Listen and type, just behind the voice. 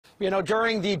You know,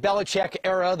 during the Belichick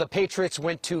era, the Patriots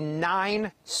went to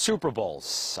 9 Super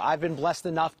Bowls. I've been blessed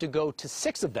enough to go to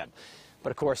 6 of them.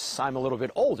 But, of course, I'm a little bit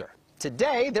older.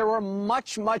 Today, there were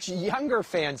much younger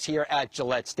fans here at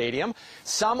Gillette Stadium.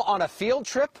 Some on a field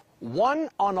trip, one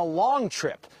on a long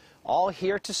trip. All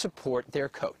here to support their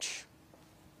coach.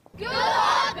 Good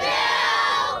luck,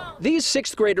 Bill! These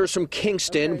 6th graders from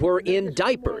Kingston were in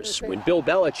diapers when Bill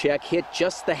Belichick hit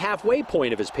just the halfway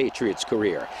point of his Patriots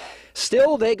career.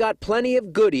 Still, they got plenty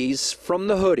of goodies from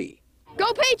the hoodie.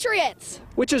 Go Patriots!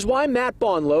 Which is why Matt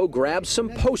Bonlow grabbed some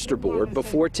poster board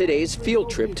before today's field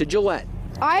trip to Gillette.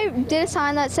 I did a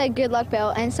sign that said "Good luck,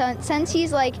 Bill," and so, since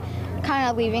he's kind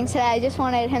of leaving today, I just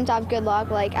wanted him to have good luck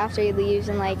after he leaves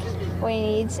and what he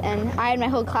needs. And I had my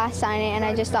whole class sign it, and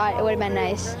I just thought it would have been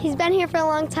nice. He's been here for a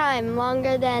long time,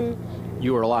 longer than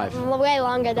you were alive. Way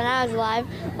longer than I was alive,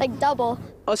 double.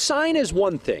 A sign is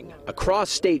one thing. A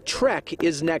cross-state trek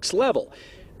is next level.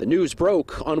 The news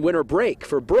broke on winter break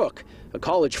for Brooke, a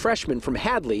college freshman from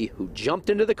Hadley who jumped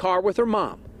into the car with her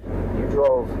mom. You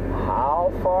drove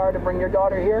how far to bring your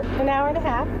daughter here? An hour and a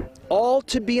half. All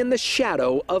to be in the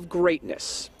shadow of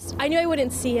greatness. I knew I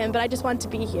wouldn't see him, but I just wanted to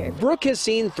be here. Brooke has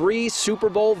seen 3 Super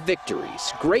Bowl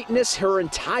victories, greatness her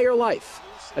entire life.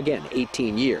 Again,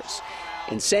 18 years.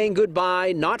 And saying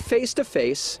goodbye, not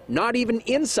face-to-face, not even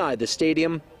inside the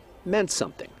stadium, meant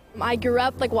something. I grew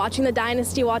up watching the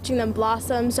dynasty, watching them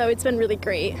blossom, so it's been really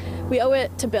great. We owe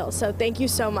it to Bill, so thank you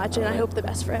so much, and I hope the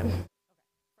best for him.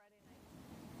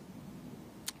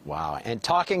 Wow, and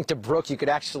talking to Brooke, you could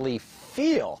actually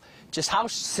feel just how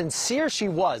sincere she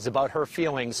was about her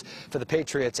feelings for the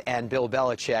Patriots and Bill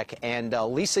Belichick. And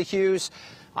Lisa Hughes,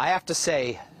 I have to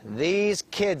say, these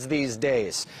kids these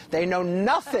days, they know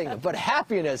nothing but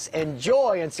happiness and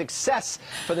joy and success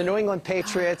for the New England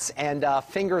Patriots, and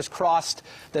fingers crossed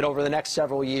that over the next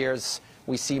several years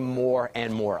we see more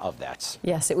and more of that.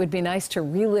 Yes, it would be nice to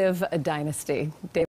relive a dynasty.